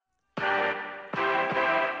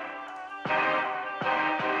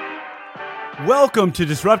Welcome to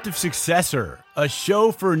Disruptive Successor, a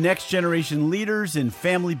show for next generation leaders in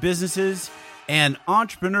family businesses and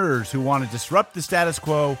entrepreneurs who want to disrupt the status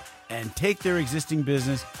quo and take their existing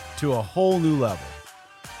business to a whole new level.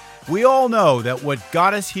 We all know that what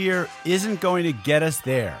got us here isn't going to get us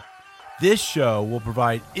there. This show will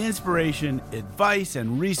provide inspiration, advice,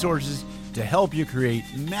 and resources to help you create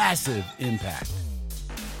massive impact.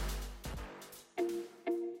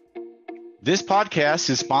 This podcast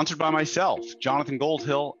is sponsored by myself, Jonathan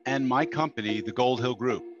Goldhill, and my company, the Goldhill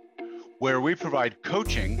Group, where we provide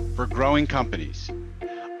coaching for growing companies.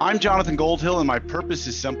 I'm Jonathan Goldhill, and my purpose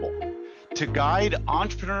is simple: to guide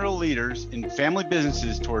entrepreneurial leaders in family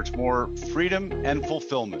businesses towards more freedom and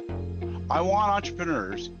fulfillment. I want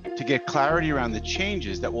entrepreneurs to get clarity around the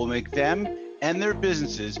changes that will make them and their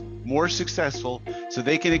businesses more successful so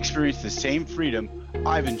they can experience the same freedom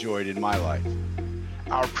I've enjoyed in my life.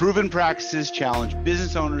 Our proven practices challenge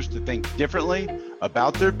business owners to think differently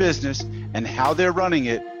about their business and how they're running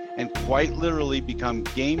it, and quite literally become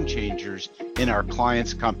game changers in our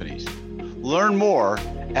clients' companies. Learn more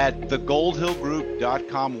at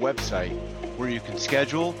thegoldhillgroup.com website, where you can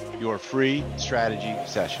schedule your free strategy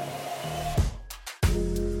session.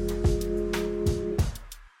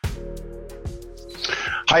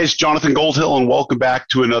 Hi, it's Jonathan Goldhill, and welcome back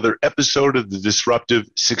to another episode of the Disruptive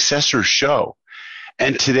Successor Show.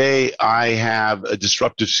 And today I have a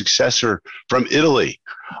disruptive successor from Italy.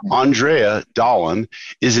 Andrea Dallon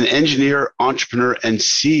is an engineer, entrepreneur, and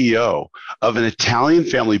CEO of an Italian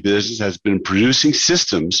family business that has been producing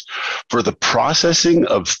systems for the processing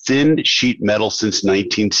of thin sheet metal since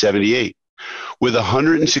 1978. With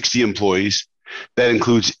 160 employees, that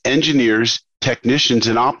includes engineers, technicians,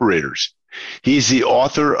 and operators. He's the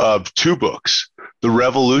author of two books, The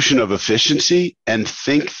Revolution of Efficiency and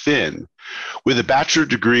Think Thin. With a bachelor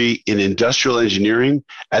degree in industrial engineering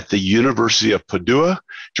at the University of Padua,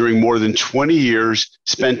 during more than 20 years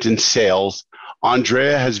spent in sales,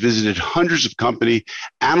 Andrea has visited hundreds of companies,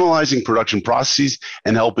 analyzing production processes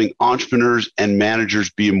and helping entrepreneurs and managers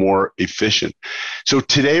be more efficient. So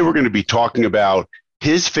today we're going to be talking about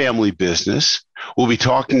his family business. We'll be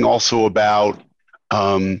talking also about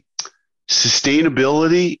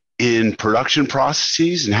sustainability in production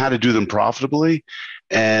processes and how to do them profitably,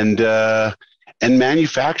 and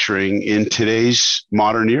manufacturing in today's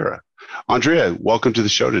modern era. Andrea, welcome to the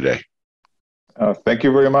show today. Thank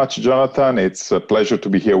you very much, Jonathan. It's a pleasure to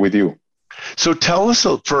be here with you. So tell us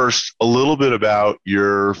first a little bit about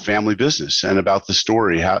your family business and about the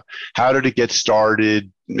story. How did it get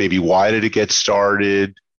started? Maybe why did it get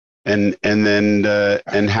started? And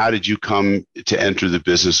how did you come to enter the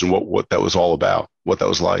business, and what that was all about, what that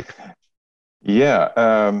was like? Yeah,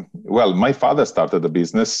 well, my father started the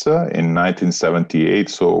business in 1978,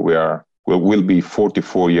 so we'll be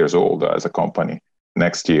 44 years old as a company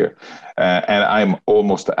next year, and I'm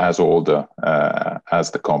almost as old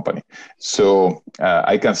as the company. So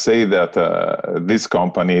I can say that this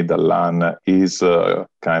company, Dallon, is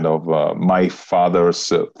kind of my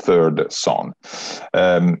father's third son,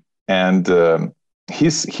 He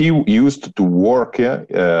used to work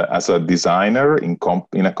as a designer in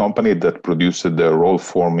a company that produced the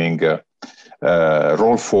roll-formed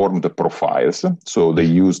profiles. So they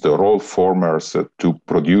used the roll formers to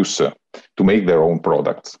make their own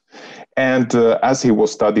products. And as he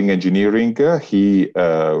was studying engineering, he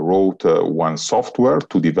wrote one software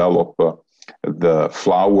to develop the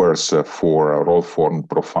flowers for roll-formed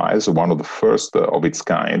profiles, one of the first of its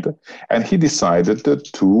kind. And he decided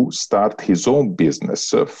to start his own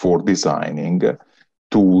business for designing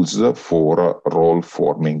tools for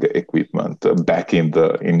roll-forming equipment back in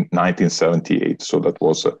 1978. So that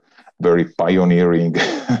was a very pioneering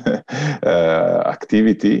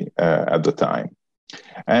activity at the time.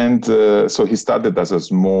 And so he started as a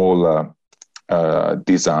small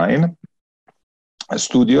design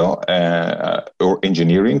studio or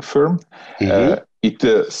engineering firm. Mm-hmm.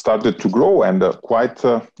 It started to grow, and quite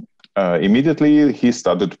immediately he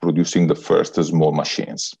started producing the first small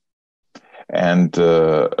machines. And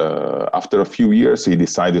after a few years, he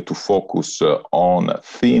decided to focus on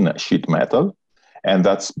thin sheet metal, and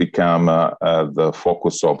that's become the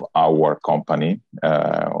focus of our company.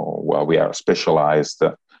 Well, we are specialized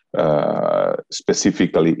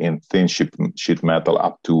specifically in thin sheet metal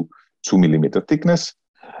up to 2 millimeter thickness.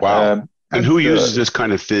 Wow. And who uses this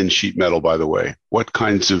kind of thin sheet metal, by the way? What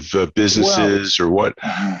kinds of businesses, or what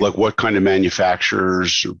kind of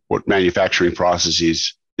manufacturers, or what manufacturing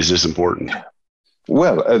processes is this important?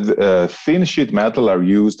 Well, thin sheet metal are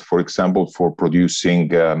used, for example, for producing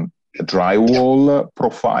drywall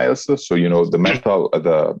profiles. So, the metal,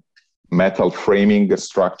 metal framing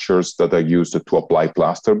structures that are used to apply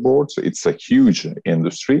plasterboards. It's a huge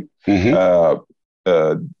industry.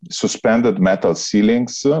 Suspended metal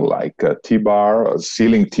ceilings like T-bar,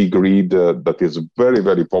 ceiling T-grid that is very,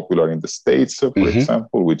 very popular in the States, for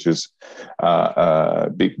example, which is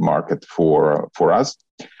a big market for us.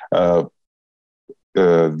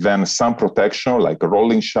 Then some protection like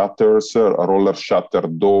rolling shutters, roller shutter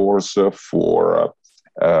doors for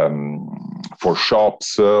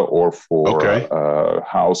shops or for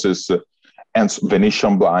houses, and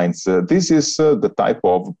Venetian blinds. This is the type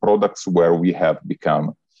of products where we have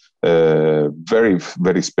become very,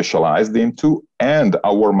 very specialized into. And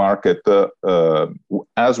our market,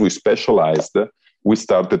 as we specialized, we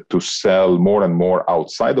started to sell more and more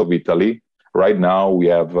outside of Italy. Right now, we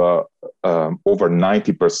have over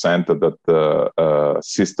 90% of the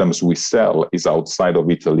systems we sell is outside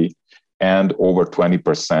of Italy, and over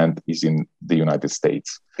 20% is in the United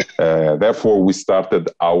States. Therefore, we started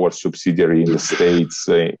our subsidiary in the States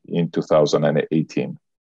in 2018.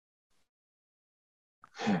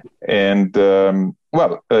 And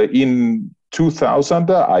in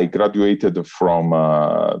 2000, I graduated from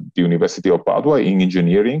the University of Padua in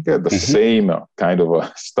engineering, the same kind of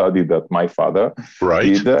a study that my father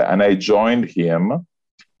did. And I joined him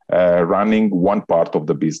running one part of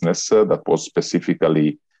the business that was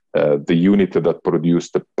specifically the unit that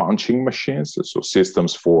produced the punching machines, so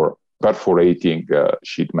systems for perforating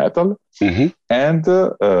sheet metal. And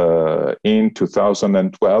in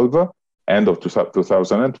 2012, end of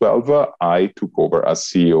 2012, I took over as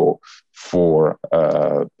CEO for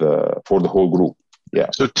the whole group. Yeah.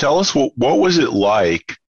 So tell us what was it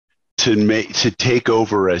like to take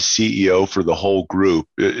over as CEO for the whole group?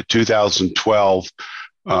 2012.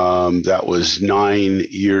 That was 9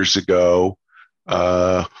 years ago.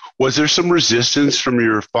 Was there some resistance from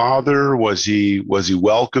your father? Was he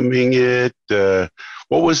welcoming it?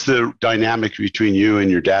 What was the dynamic between you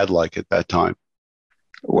and your dad like at that time?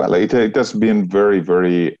 Well, it has been very,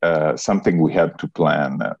 very something we had to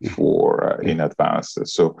plan for in advance.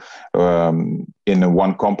 So in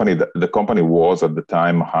one company, the company was at the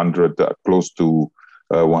time close to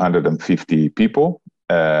 150 people.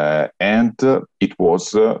 And it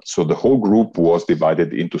was, so the whole group was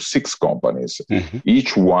divided into 6 companies,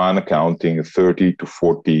 each one counting 30 to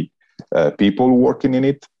 40 people working in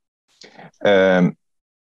it.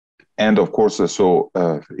 And of course,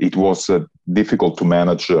 it was difficult to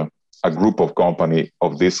manage a group of company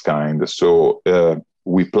of this kind. So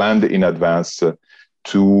we planned in advance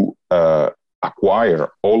to acquire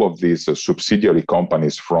all of these subsidiary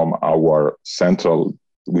companies from our central,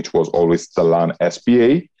 which was always the LAN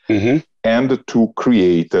SPA, and to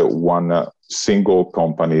create one single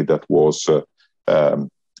company that was,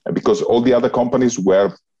 because all the other companies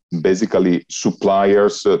were basically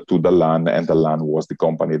suppliers to the LAN, and the LAN was the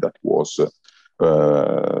company that was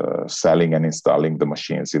selling and installing the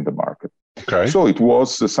machines in the market. Okay. So it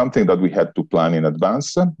was something that we had to plan in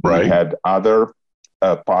advance. Right. We had other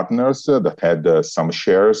partners that had some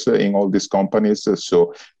shares in all these companies.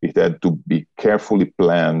 So it had to be carefully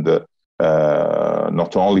planned,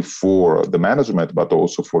 not only for the management, but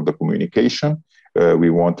also for the communication. We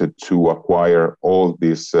wanted to acquire all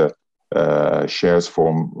these shares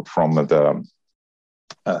from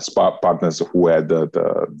the partners who had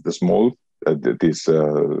the small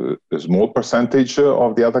percentage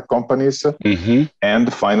of the other companies.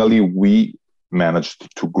 And finally, we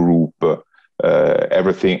managed to group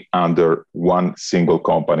everything under one single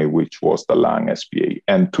company, which was the LAN SPA.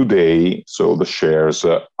 And today, so the shares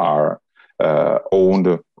are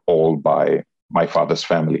owned all by my father's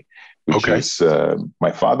family, which is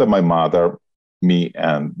my father, my mother, me,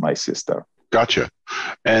 and my sister. Gotcha.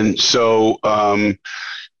 And so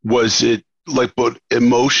was it like, but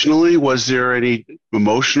emotionally, was there any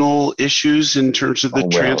emotional issues in terms of the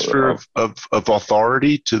transfer of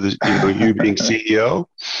authority to the, you being CEO?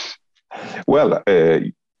 Well,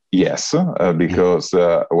 yes, because,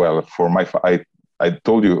 for I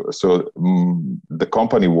told you, so the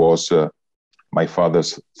company was my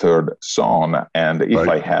father's third son. And if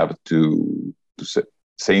I have to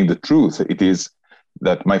saying the truth, it is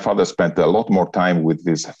that my father spent a lot more time with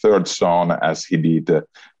his third son as he did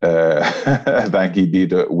than he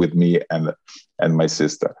did with me and my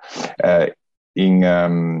sister. In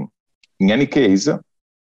any case,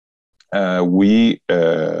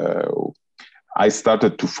 I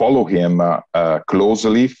started to follow him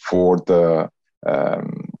closely for the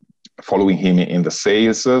following him in the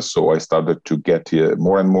sales. So I started to get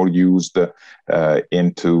more and more used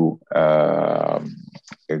into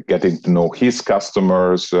getting to know his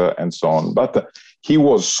customers and so on. But he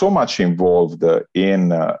was so much involved in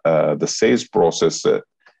the sales process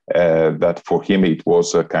that for him it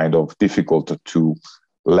was kind of difficult to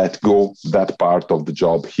let go that part of the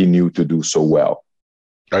job he knew to do so well.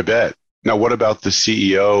 I bet. Now, what about the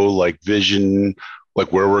CEO, like vision,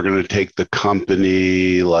 like where we're going to take the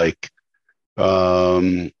company, like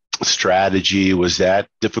strategy? Was that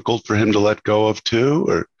difficult for him to let go of too?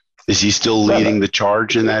 Or is he still leading the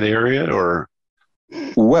charge in that area? Or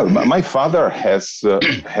well, my father has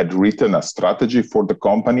had written a strategy for the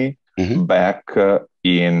company back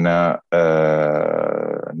in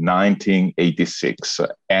 1986,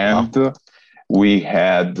 and we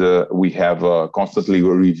have constantly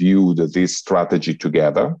reviewed this strategy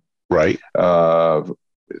together. Right.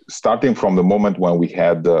 Starting from the moment when we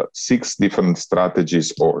had 6 different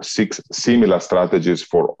strategies or 6 similar strategies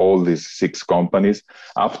for all these 6 companies,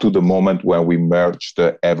 up to the moment when we merged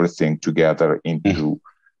everything together into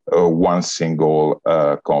one single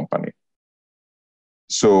company.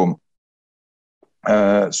 So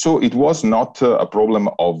it was not a problem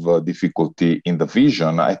of difficulty in the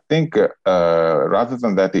vision. I think rather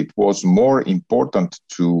than that, it was more important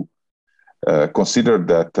to consider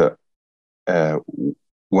that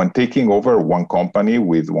when taking over one company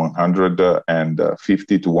with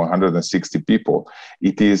 150 to 160 people,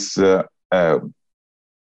 it is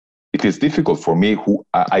difficult for me, who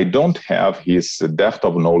I don't have his depth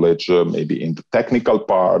of knowledge, maybe in the technical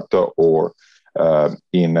part or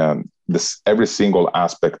in every single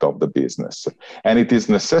aspect of the business. And it is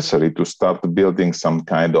necessary to start building some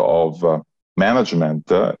kind of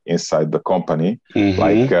management inside the company,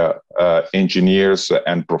 like engineers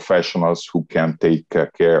and professionals who can take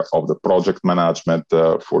care of the project management,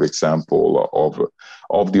 for example,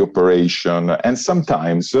 of the operation. And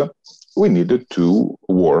sometimes we needed to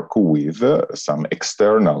work with some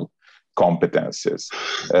external competencies.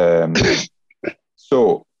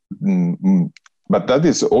 But that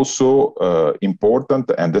is also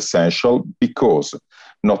important and essential, because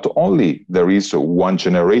not only there is one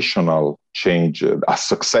generational change, a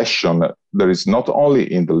succession, there is not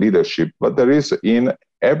only in the leadership, but there is in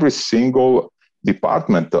every single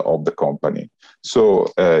department of the company.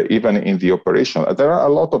 So even in the operation, there are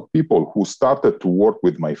a lot of people who started to work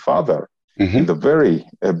with my father in the very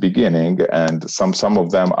beginning, and some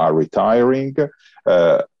of them are retiring,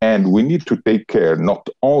 and we need to take care not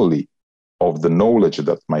only of the knowledge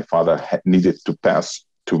that my father needed to pass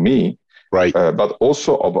to me, right, but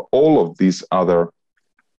also of all of these other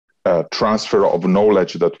transfer of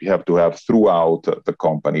knowledge that we have to have throughout the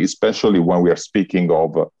company, especially when we are speaking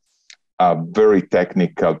of a very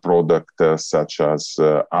technical product such as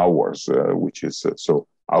ours, which is so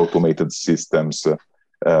automated systems,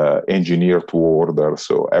 engineered to order.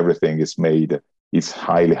 So everything is made. It's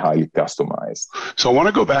highly, highly customized. So I want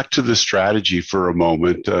to go back to the strategy for a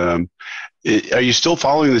moment. Are you still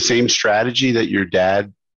following the same strategy that your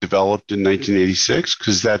dad developed in 1986?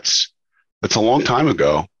 Because that's a long time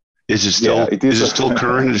ago. Is it still is it still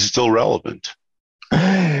current? Is it still relevant?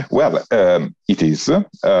 Well, it is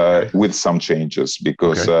with some changes,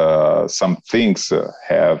 because some things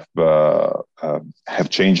have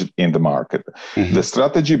changed in the market. The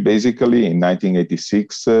strategy, basically, in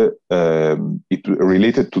 1986, it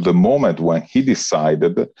related to the moment when he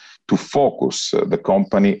decided to focus the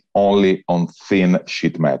company only on thin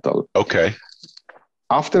sheet metal. Okay.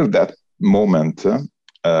 After that moment,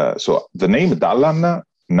 so the name Dallan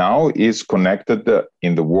now is connected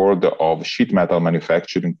in the world of sheet metal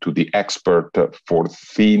manufacturing to the expert for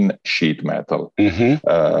thin sheet metal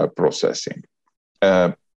processing.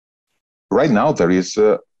 Right now, there is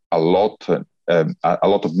a lot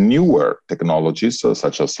of newer technologies,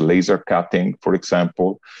 such as laser cutting, for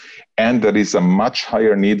example, and there is a much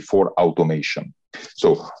higher need for automation.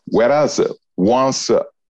 So, whereas once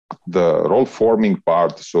the roll forming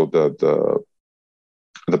part, so the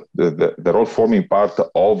roll forming part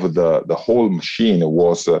of the whole machine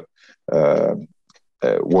was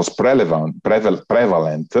prevalent.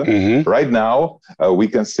 Right now, we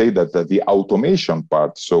can say that the automation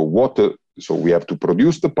part. So we have to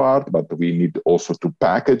produce the part, but we need also to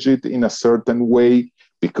package it in a certain way,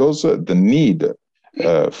 because the need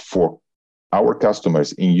for our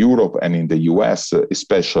customers in Europe and in the US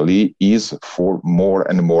especially is for more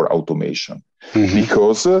and more automation.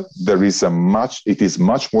 Because it is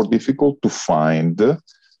much more difficult to find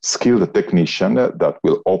skilled technician that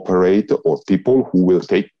will operate, or people who will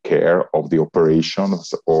take care of the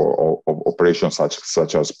operations or of operations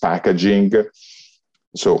such as packaging.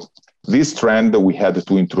 So this trend, we had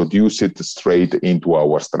to introduce it straight into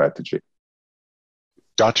our strategy.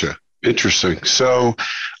 Gotcha. Interesting. So,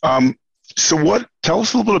 tell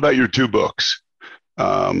us a little bit about your 2 books.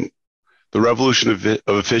 the revolution of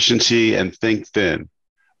efficiency and think thin.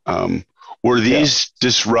 Were these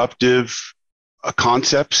disruptive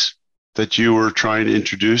concepts that you were trying to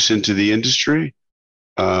introduce into the industry?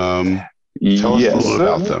 Tell us a little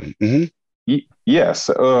about them. Mm-hmm. Yes.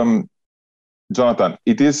 Jonathan,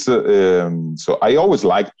 it is, so I always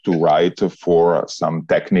like to write for some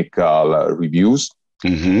technical reviews.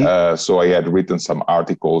 Mm-hmm. So I had written some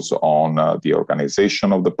articles on the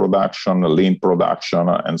organization of the production, lean production,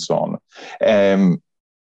 and so on.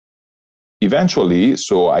 Eventually,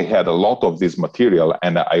 so I had a lot of this material,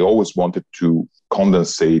 and I always wanted to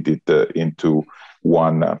condensate it into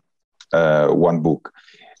one book.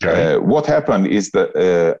 Okay. What happened is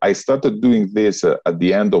that I started doing this at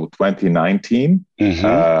the end of 2019.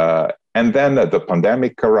 Mm-hmm. And then the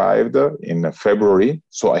pandemic arrived in February.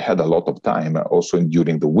 So I had a lot of time also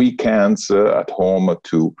during the weekends at home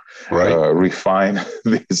to refine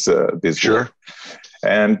this sure. work.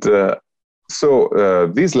 And so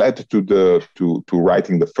this led to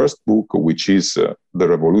writing the first book, which is The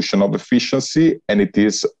Revolution of Efficiency. And it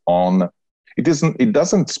is on... It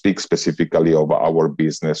doesn't speak specifically of our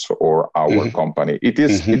business or our mm-hmm. company.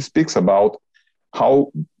 It speaks about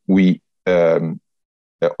how we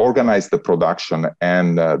organize the production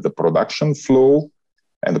and the production flow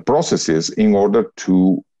and the processes in order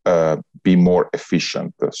to be more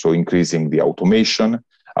efficient. So increasing the automation,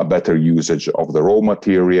 a better usage of the raw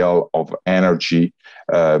material, of energy,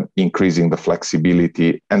 increasing the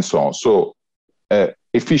flexibility, and so on. So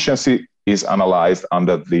efficiency is analyzed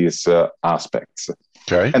under these aspects.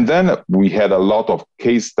 Okay. And then we had a lot of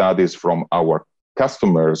case studies from our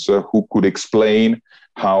customers who could explain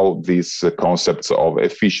how these concepts of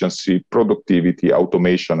efficiency, productivity,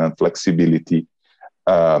 automation, and flexibility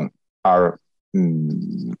are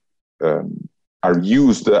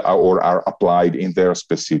used or are applied in their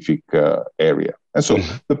specific area. And so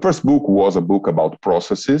the first book was a book about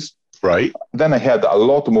processes. Right. Then I had a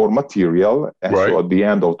lot more material. And so at the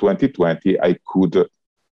end of 2020, I could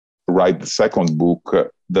write the second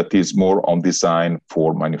book that is more on design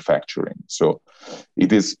for manufacturing. So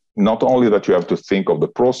it is not only that you have to think of the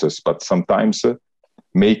process, but sometimes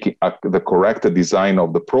making the correct design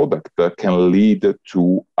of the product can lead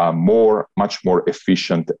to a much more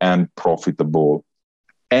efficient and profitable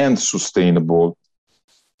and sustainable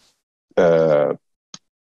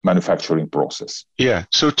manufacturing process. Yeah.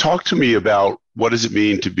 So talk to me about what does it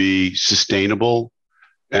mean to be sustainable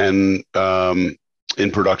and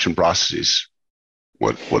in production processes?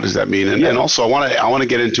 What does that mean? And also I want to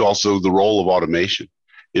get into also the role of automation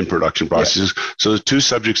in production processes. Yeah. So the two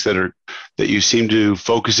subjects that you seem to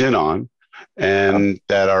focus in on and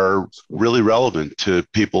that are really relevant to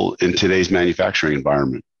people in today's manufacturing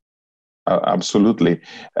environment. Absolutely.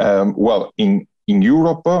 Well, in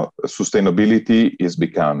Europe, sustainability is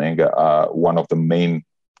becoming one of the main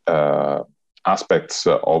aspects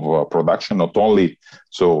of production, not only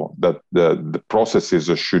so that the processes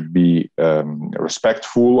should be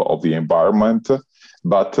respectful of the environment,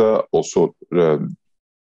 but also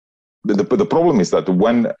the problem is that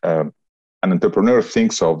when an entrepreneur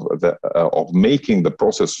thinks of making the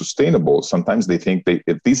process sustainable, sometimes they think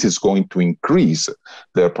that this is going to increase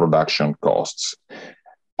their production costs.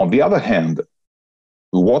 On the other hand,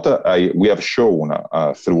 what we have shown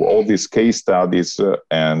through all these case studies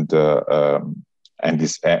and the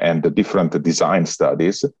different design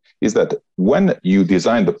studies is that when you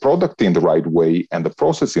design the product in the right way and the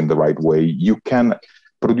process in the right way, you can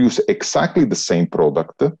produce exactly the same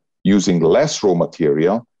product using less raw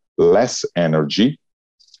material, less energy,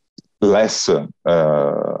 less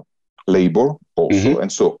labor also. Mm-hmm.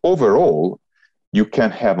 And so overall, you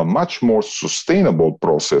can have a much more sustainable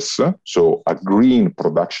process, so a green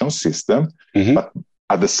production system, mm-hmm. but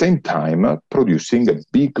at the same time producing a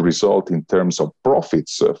big result in terms of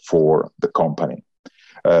profits for the company.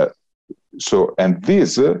 And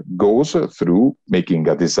this goes through making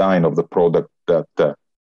a design of the product that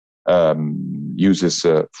uses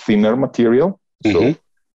thinner material, mm-hmm. so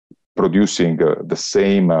producing the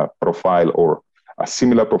same profile or a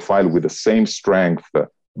similar profile with the same strength,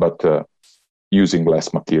 but using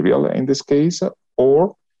less material in this case,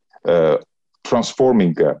 or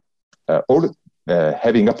transforming or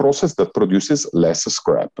having a process that produces less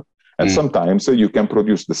scrap. And sometimes you can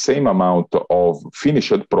produce the same amount of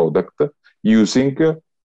finished product using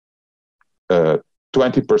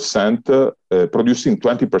 20%, producing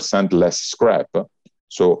 20% less scrap.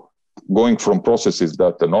 So going from processes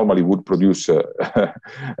that normally would produce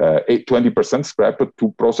 20% scrap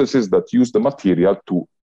to processes that use the material to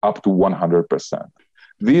up to 100%.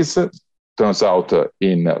 This turns out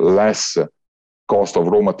in less cost of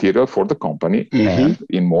raw material for the company and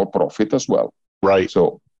in more profit as well. Right.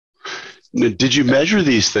 So, did you measure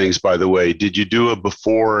these things, by the way? Did you do a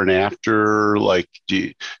before and after? Like,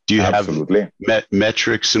 do you absolutely. have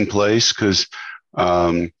metrics in place? Because,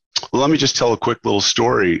 well, let me just tell a quick little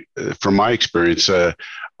story from my experience.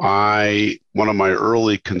 One of my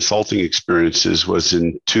early consulting experiences was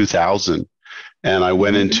in 2000, and I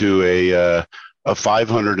went into a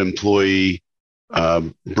 500 employee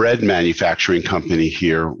bread manufacturing company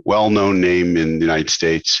here, well-known name in the United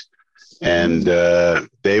States. And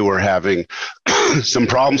they were having some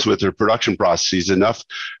problems with their production processes, enough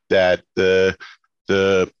that the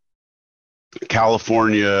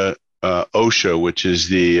California OSHA, which is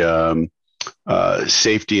the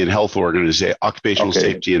safety and health organization, occupational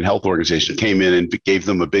safety and health organization, came in and gave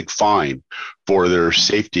them a big fine for their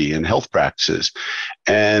safety and health practices.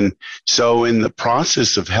 And so in the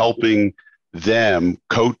process of helping them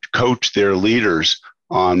coach their leaders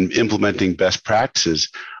on implementing best practices,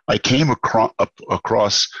 I came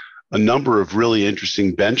across a number of really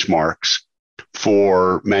interesting benchmarks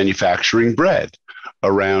for manufacturing bread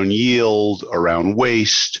around yield, around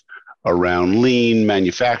waste, around lean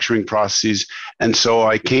manufacturing processes. And so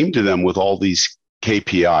I came to them with all these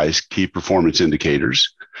KPIs, key performance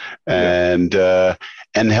indicators, and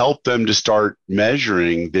help them to start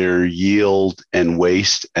measuring their yield and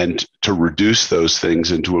waste and to reduce those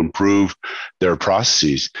things and to improve their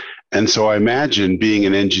processes. And so I imagine, being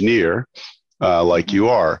an engineer like you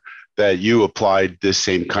are, that you applied this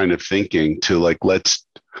same kind of thinking to, like, let's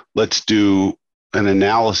do an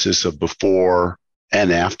analysis of before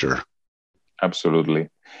and after. Absolutely.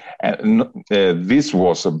 And this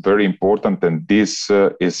was very important, and this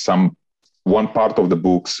is one part of the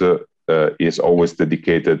books is always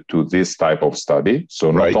dedicated to this type of study.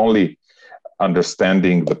 So not only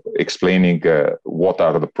understanding, explaining what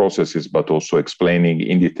are the processes, but also explaining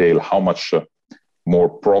in detail how much more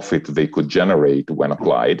profit they could generate when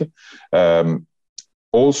applied.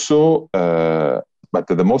 Also, but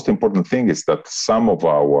the most important thing is that some of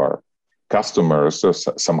our customers,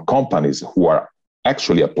 some companies who are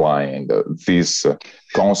actually applying these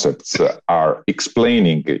concepts are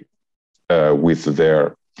explaining with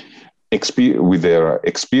their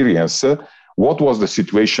experience what was the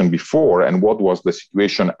situation before and what was the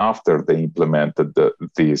situation after they implemented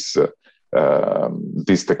these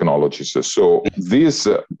technologies. So this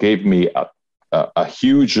gave me a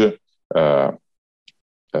huge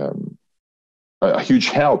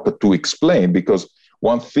help to explain, because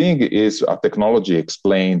one thing is a technology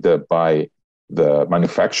explained by the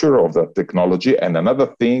manufacturer of the technology, and another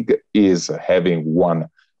thing is having one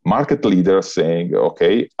market leader saying,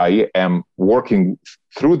 okay, I am working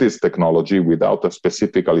through this technology without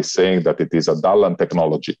specifically saying that it is a Dallan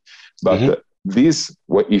technology. But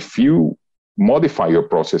if you modify your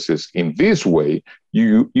processes in this way,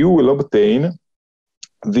 you will obtain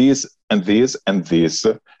this and this and this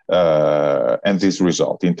and this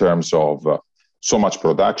result in terms of so much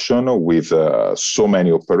production with so many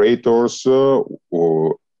operators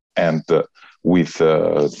and with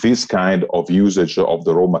this kind of usage of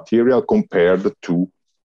the raw material compared to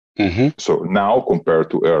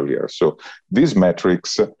compared to earlier. So these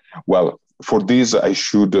metrics, well, for this I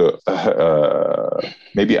should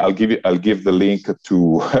maybe I'll give the link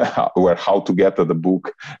to how to get the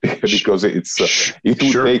book, because it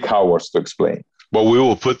would take hours to explain. Well, we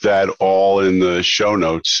will put that all in the show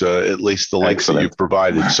notes, at least the links that you've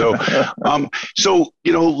provided. So,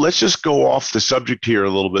 let's just go off the subject here a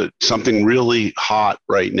little bit. Something really hot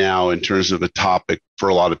right now in terms of a topic for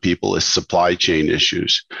a lot of people is supply chain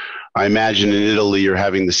issues. I imagine in Italy, you're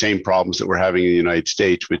having the same problems that we're having in the United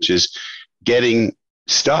States, which is getting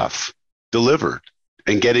stuff delivered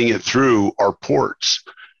and getting it through our ports.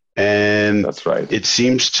 And that's right. It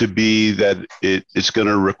seems to be that it's going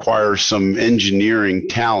to require some engineering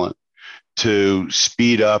talent to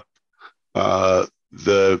speed up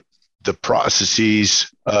the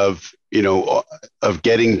processes of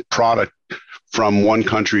getting product from one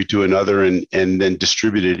country to another and then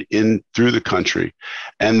distributed in through the country.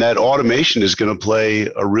 And that automation is going to play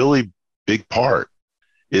a really big part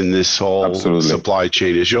in this whole supply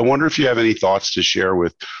chain issue. I wonder if you have any thoughts to share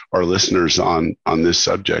with our listeners on this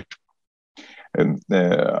subject.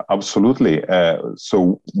 Absolutely.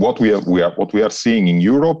 So what we are seeing in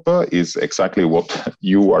Europe is exactly what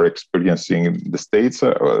you are experiencing in the States.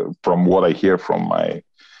 From what I hear from my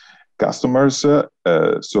customers,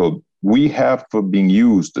 so we have been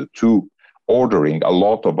used to ordering a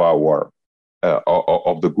lot of our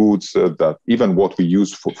of the goods that even what we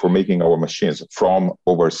use for making our machines from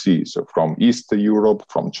overseas, from East Europe,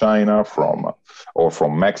 from China, or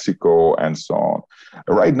from Mexico, and so on.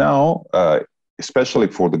 Right now, especially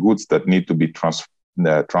for the goods that need to be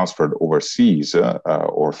transferred overseas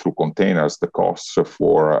or through containers, the costs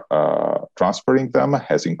for transferring them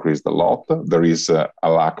has increased a lot. There is a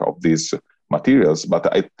lack of these materials, but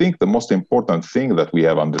I think the most important thing that we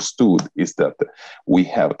have understood is that we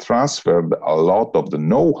have transferred a lot of the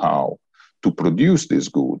know-how to produce these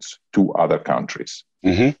goods to other countries.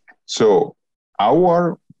 Mm-hmm. So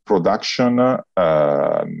our production,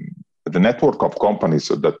 the network of companies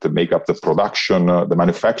that make up the production, the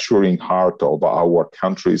manufacturing heart of our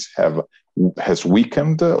countries has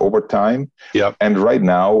weakened over time. Yep. And right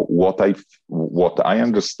now, what I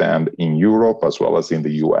understand in Europe as well as in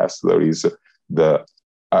the US, there is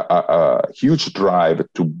a huge drive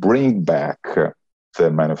to bring back the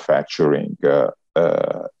manufacturing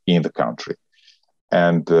in the country.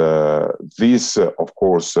 And this, of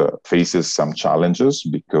course, faces some challenges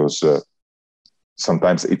because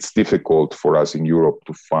sometimes it's difficult for us in Europe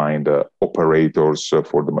to find operators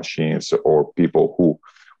for the machines or people who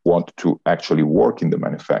want to actually work in the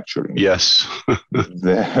manufacturing. Yes.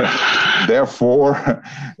 Therefore,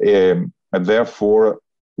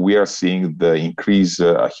 we are seeing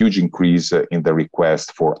a huge increase in the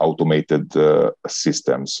request for automated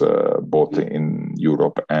systems, both in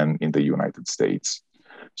Europe and in the United States.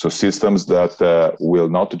 So systems that will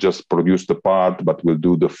not just produce the part, but will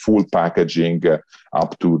do the full packaging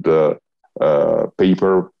up to the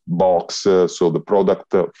paper box. So the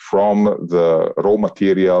product from the raw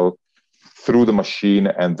material through the machine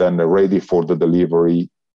and then ready for the delivery,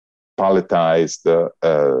 palletized.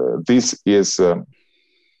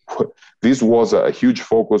 This was a huge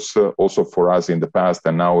focus also for us in the past,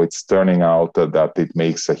 and now it's turning out that it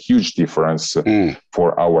makes a huge difference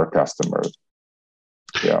for our customers.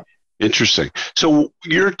 Yeah. Interesting. So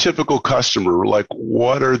your typical customer, like,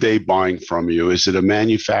 what are they buying from you? Is it a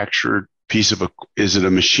manufactured piece of is it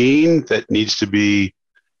a machine that needs to be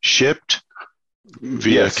shipped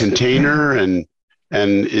via container, and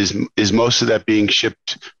is most of that being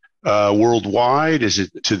shipped worldwide? Is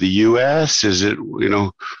it to the US? Is it,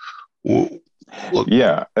 tell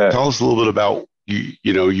us a little bit about,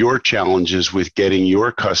 your challenges with getting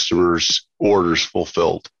your customers' orders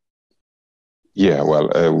fulfilled. Yeah, well,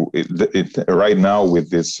 right now with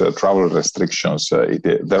these travel restrictions,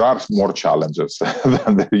 there are more challenges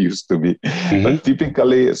than there used to be. Mm-hmm. But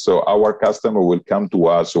typically, so our customer will come to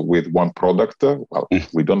us with one product.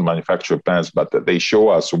 We don't manufacture pens, but they show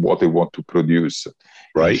us what they want to produce.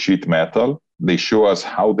 Right. In sheet metal. They show us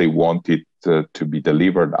how they want it to be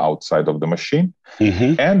delivered outside of the machine.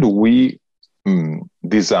 Mm-hmm. And we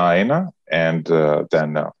design and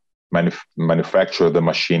then manufacture the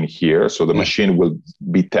machine here. So the machine will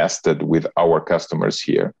be tested with our customers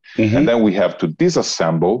here. Mm-hmm. And then we have to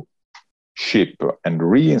disassemble, ship, and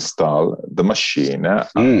reinstall the machine at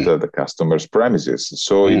the customer's premises.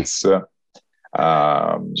 So it's... so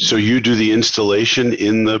you do the installation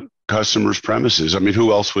in the customer's premises. I mean,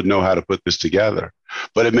 who else would know how to put this together?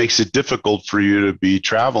 But it makes it difficult for you to be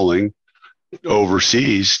traveling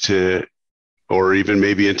overseas or even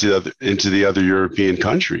maybe into the other European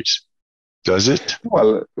counters. Does it?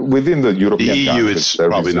 Well, within the European EU, countries, it's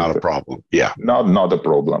probably not a problem. Yeah, not a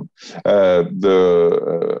problem.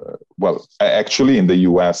 Actually, in the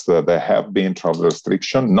US, there have been travel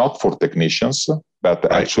restrictions, not for technicians, but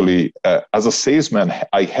right. Actually, as a salesman,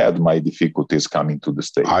 I had my difficulties coming to the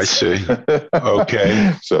States. I see.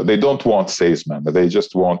 Okay. So they don't want salesmen; they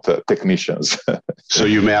just want technicians. So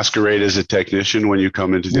you masquerade as a technician when you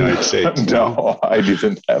come into the United States? No, I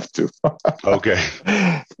didn't have to. Okay.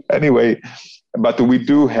 Anyway, but we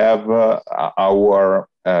do have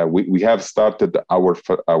we have started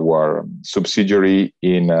our subsidiary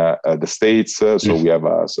in the States. So we have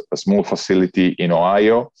a small facility in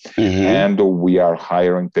Ohio, and we are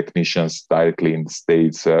hiring technicians directly in the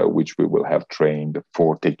States, which we will have trained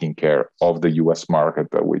for taking care of the US market,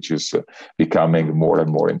 which is becoming more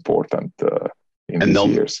and more important in these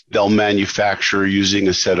years. They'll manufacture using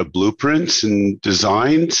a set of blueprints and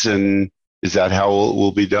designs, and is that how it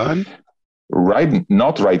will be done?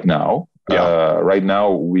 Not right now. Yeah. Right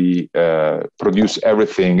now, we produce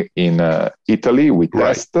everything in Italy. We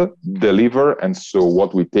test, deliver, and so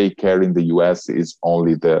what we take care in the US is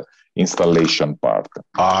only the installation part.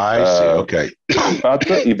 I see. Okay. But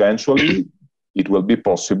eventually, it will be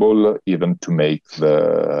possible even to make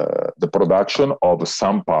the production of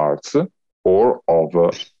some parts or of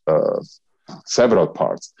several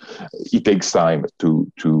parts. It takes time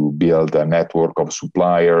to build a network of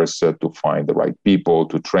suppliers, to find the right people,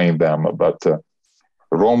 to train them. But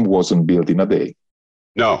Rome wasn't built in a day.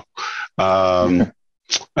 No. And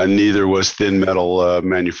neither was thin metal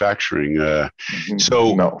manufacturing.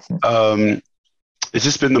 So, no. Has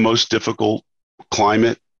this been the most difficult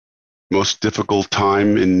climate, most difficult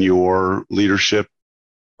time in your leadership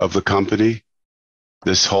of the company,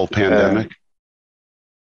 this whole pandemic?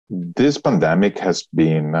 This pandemic has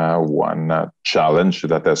been one challenge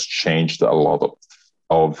that has changed a lot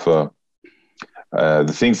of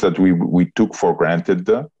the things that we took for granted,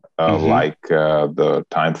 like the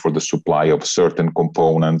time for the supply of certain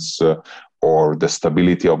components or the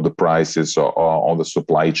stability of the prices on the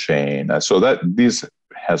supply chain. So that this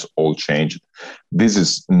has all changed. This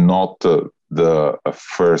is not the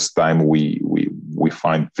first time we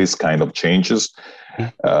find this kind of changes.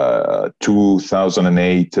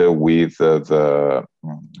 2008 with the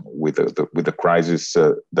crisis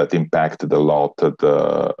that impacted a lot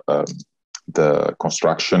the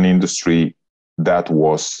construction industry. That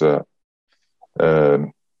was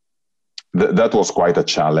quite a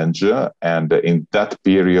challenge, and in that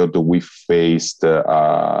period we faced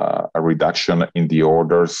a reduction in the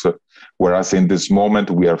orders, whereas in this moment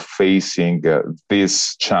we are facing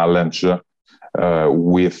this challenge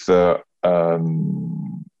with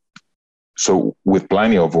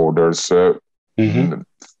plenty of orders for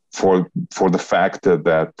the fact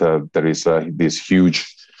that there is this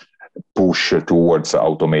huge push towards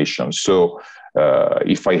automation. So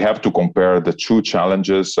if I have to compare the two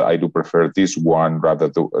challenges, I do prefer this one rather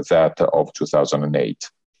than that of 2008.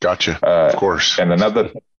 Gotcha. Of course. And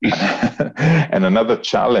another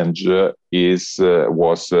challenge was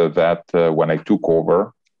that when I took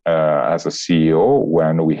over as a CEO,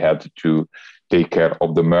 when we had to take care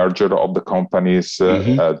of the merger of the companies,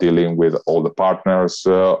 dealing with all the partners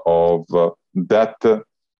that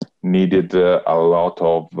needed a lot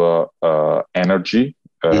of energy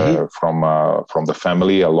from the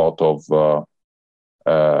family, a lot of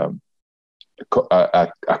a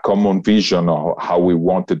common vision of how we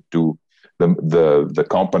wanted the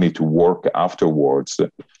company to work afterwards.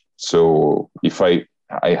 So if I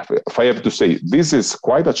have to say, this is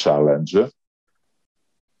quite a challenge.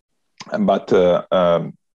 But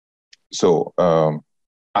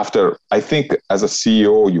after, I think as a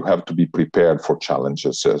CEO, you have to be prepared for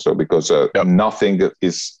challenges. So because nothing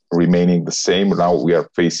is remaining the same. Now we are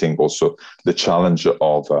facing also the challenge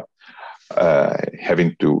of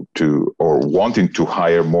having to or wanting to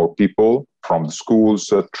hire more people from the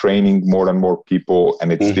schools, training more and more people,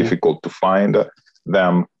 and it's difficult to find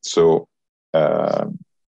them. So,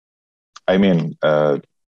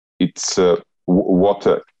 it's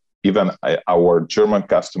what even our German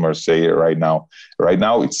customers say right now. Right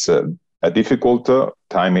now, it's a difficult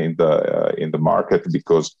time in the market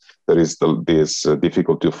because there is this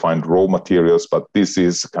difficulty to find raw materials. But this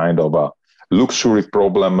is kind of a luxury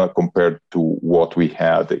problem compared to what we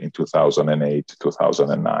had in 2008,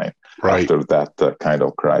 2009, after that kind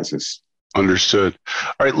of crisis. Understood.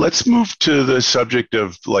 All right, let's move to the subject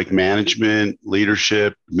of like management,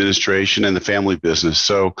 leadership, administration, and the family business.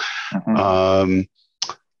 So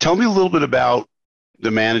tell me a little bit about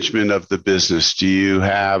the management of the business. Do you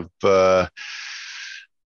have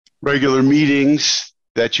regular meetings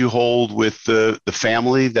that you hold with the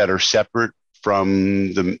family that are separate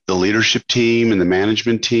from the leadership team and the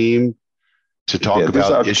management team to talk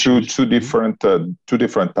about issues? Two different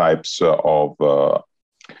types of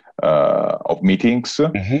meetings.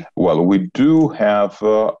 Well, we do have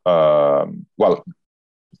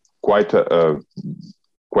quite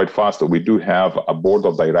fast. We do have a board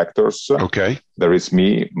of directors. Okay. There is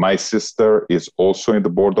me. My sister is also in the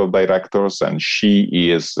board of directors, and she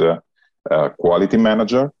is a quality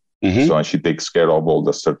manager. So she takes care of all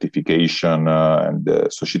the certification, and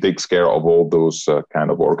so she takes care of all those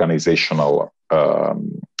kind of organizational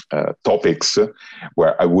topics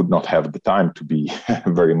where I would not have the time to be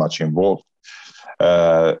very much involved.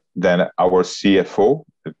 Then our CFO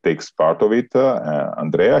takes part of it,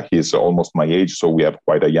 Andrea. He's almost my age, so we have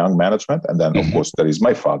quite a young management. And then, of course, there is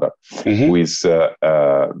my father, who is the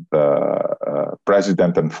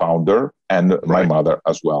president and founder, and my mother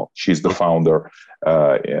as well. She's the founder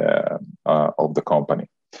of the company.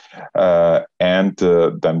 And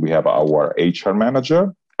then we have our HR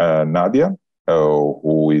manager, Nadia,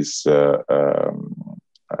 who is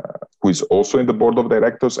also in the board of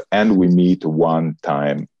directors, and we meet one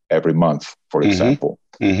time every month, for example.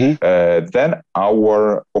 Then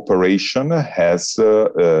our operation has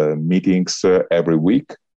meetings every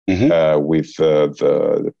week with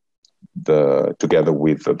together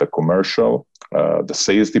with the commercial, the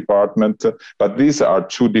sales department. But these are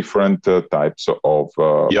two different types of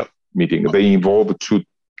meeting. They involve two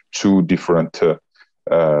different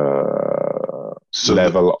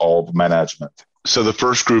level of management. So the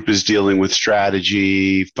first group is dealing with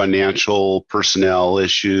strategy, financial, personnel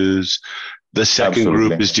issues. The second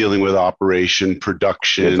group is dealing with operation,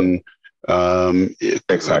 production,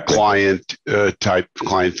 exactly.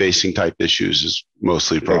 client-facing type issues is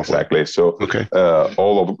mostly a problem. Exactly. So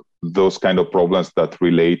all of those kind of problems that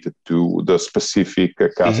relate to the specific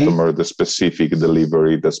customer, the specific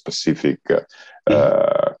delivery, the specific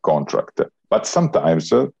contract. But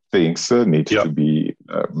sometimes things need to be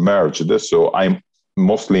merged. So I'm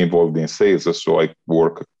mostly involved in sales. So I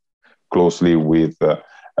work closely with the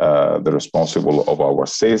responsible of our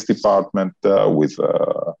sales department, with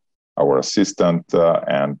our assistant,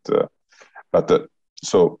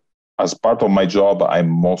 so as part of my job, I'm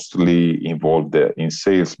mostly involved in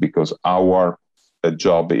sales because our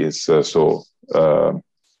job is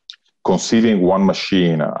conceiving one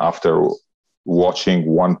machine after watching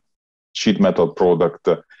one sheet metal product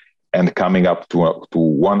and coming up to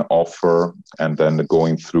one offer, and then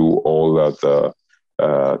going through all the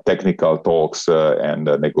technical talks and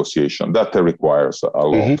negotiation. That requires a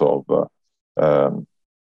lot of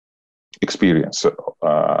experience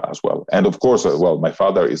as well. And of course, my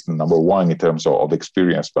father is the number one in terms of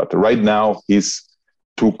experience, but right now he's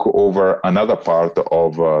took over another part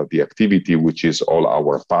of the activity, which is all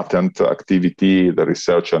our patent activity, the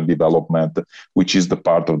research and development, which is the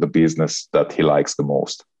part of the business that he likes the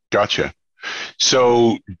most. Gotcha.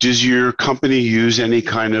 So does your company use any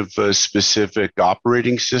kind of specific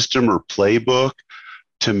operating system or playbook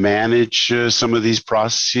to manage some of these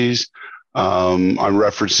processes? I'm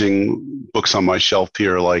referencing books on my shelf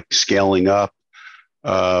here, like Scaling Up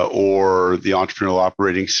or the Entrepreneurial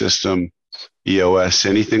Operating System, EOS,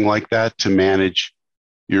 anything like that to manage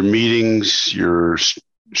your meetings, your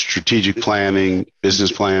strategic planning,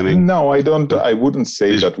 business planning? No, I don't. I wouldn't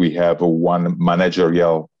say that we have a one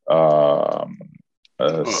managerial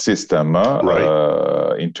system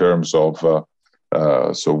in terms of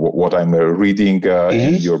so what I'm reading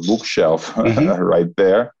in your bookshelf right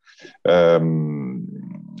there.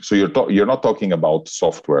 So you're not talking about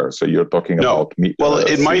software. So you're talking about well,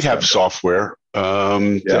 it might have software,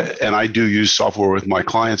 and I do use software with my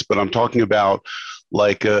clients, but I'm talking about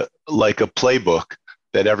like a playbook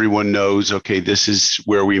that everyone knows. Okay, this is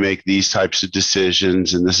where we make these types of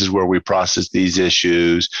decisions, and this is where we process these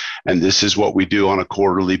issues, and this is what we do on a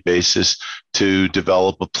quarterly basis to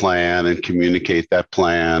develop a plan and communicate that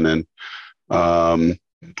plan. And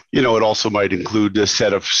it also might include a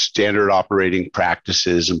set of standard operating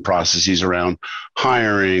practices and processes around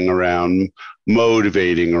hiring, around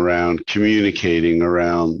motivating, around communicating,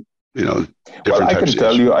 around, different types of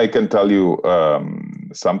issues. I can tell you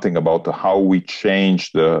something about how we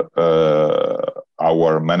changed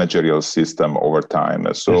our managerial system over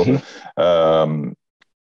time. So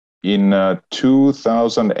in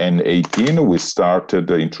 2018, we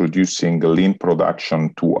started introducing lean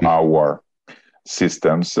production to our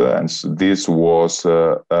systems, and this was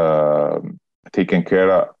taken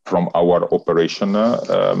care of from our operation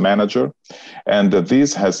manager, and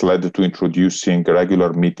this has led to introducing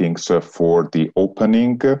regular meetings for the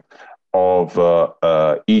opening of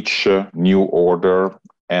each new order,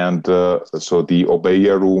 and so the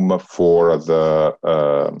obeya room for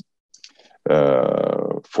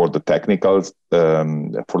the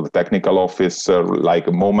technical office,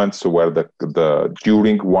 like moments where the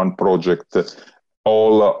during one project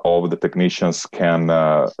all of the technicians can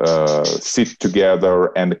sit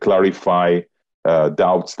together and clarify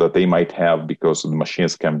doubts that they might have, because the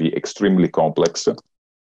machines can be extremely complex.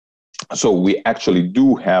 So we actually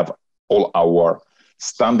do have all our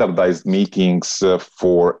standardized meetings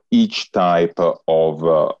for each type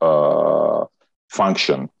of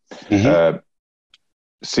function.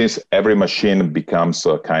 Since every machine becomes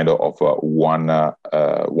a kind of one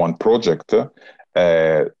project,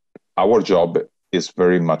 our job is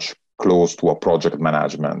very much close to a project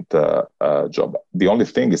management job. The only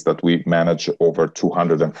thing is that we manage over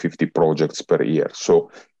 250 projects per year.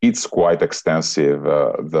 So it's quite extensive,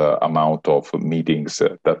 the amount of meetings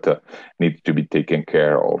that need to be taken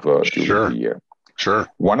care of during the year. Sure.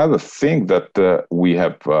 One other thing that we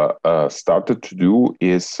have started to do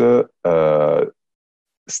is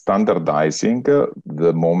standardizing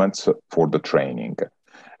the moments for the training.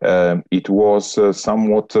 It was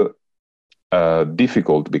somewhat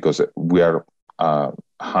difficult because we are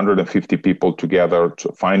 150 people together.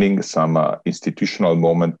 Finding some institutional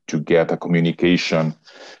moment to get a communication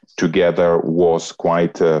together was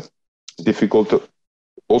quite difficult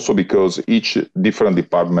also because each different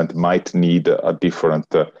department might need a different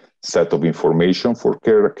set of information for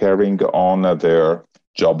carrying on their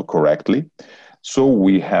job correctly. So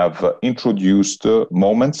we have introduced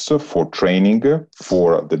moments for training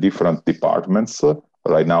for the different departments.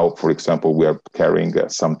 Right now, for example, we are carrying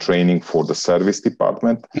some training for the service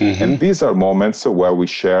department. Mm-hmm. And these are moments where we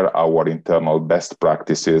share our internal best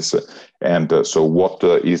practices. And so what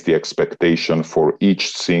is the expectation for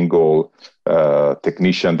each single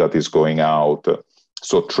technician that is going out?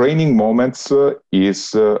 So training moments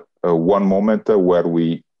is one moment where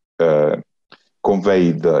we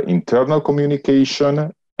convey the internal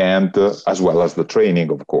communication and as well as the training,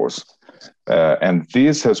 of course. And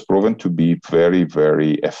this has proven to be very,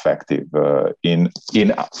 very effective for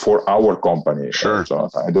our company. Sure.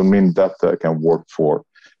 Jonathan. I don't mean that can work for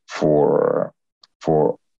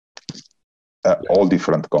all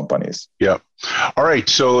different companies. Yeah. All right.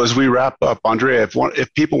 So as we wrap up, Andrea,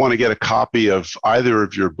 if people want to get a copy of either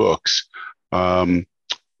of your books,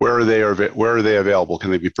 where are they available? Can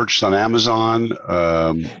they be purchased on Amazon?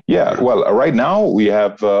 Well, right now we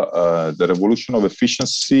have The Revolution of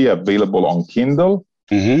Efficiency available on Kindle,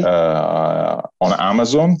 mm-hmm. On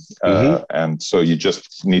Amazon. Mm-hmm. And so you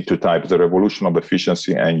just need to type The Revolution of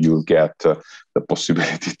Efficiency and you'll get the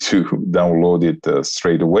possibility to download it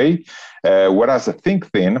straight away. Whereas the Think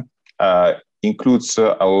Thin includes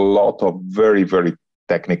a lot of very, very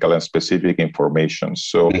technical and specific information.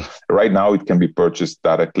 So right now it can be purchased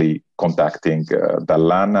directly contacting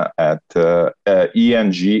Dallan at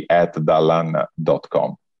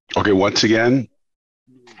eng@dallan.com. Okay, once again?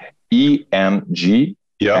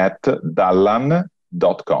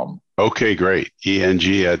 eng@dallan.com. Okay, great.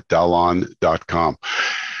 eng@dallan.com.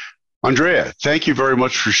 Andrea, thank you very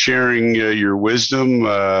much for sharing your wisdom.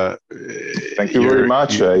 Thank you very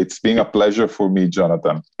much. It's been a pleasure for me,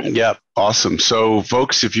 Jonathan. Yeah, awesome. So,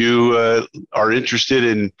 folks, if you are interested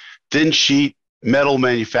in thin sheet metal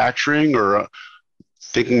manufacturing or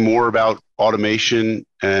thinking more about automation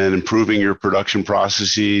and improving your production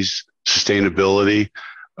processes, sustainability,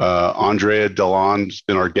 Andrea Dallan has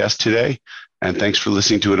been our guest today. And thanks for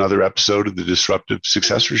listening to another episode of the Disruptive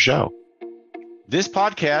Successor Show. This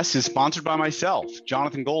podcast is sponsored by myself,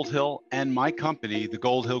 Jonathan Goldhill, and my company, the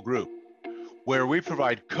Goldhill Group, where we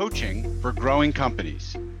provide coaching for growing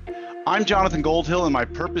companies. I'm Jonathan Goldhill, and my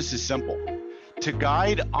purpose is simple: to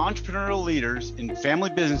guide entrepreneurial leaders in family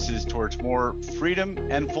businesses towards more freedom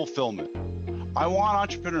and fulfillment. I want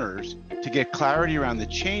entrepreneurs to get clarity around the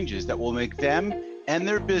changes that will make them and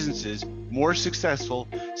their businesses more successful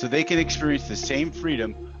so they can experience the same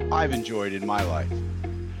freedom I've enjoyed in my life.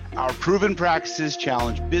 Our proven practices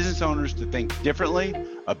challenge business owners to think differently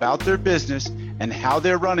about their business and how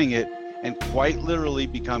they're running it, and quite literally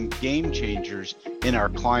become game changers in our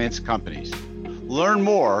clients' companies. Learn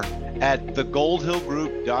more at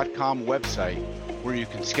thegoldhillgroup.com website, where you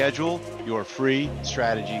can schedule your free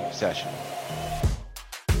strategy session.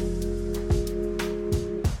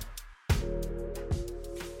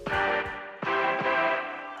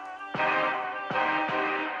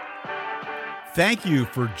 Thank you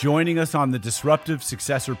for joining us on the Disruptive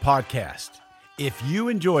Successor Podcast. If you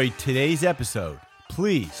enjoyed today's episode,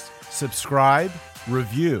 please subscribe,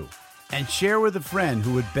 review, and share with a friend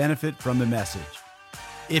who would benefit from the message.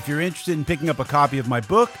 If you're interested in picking up a copy of my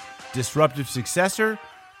book, Disruptive Successor,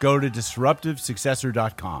 go to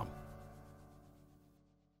disruptivesuccessor.com.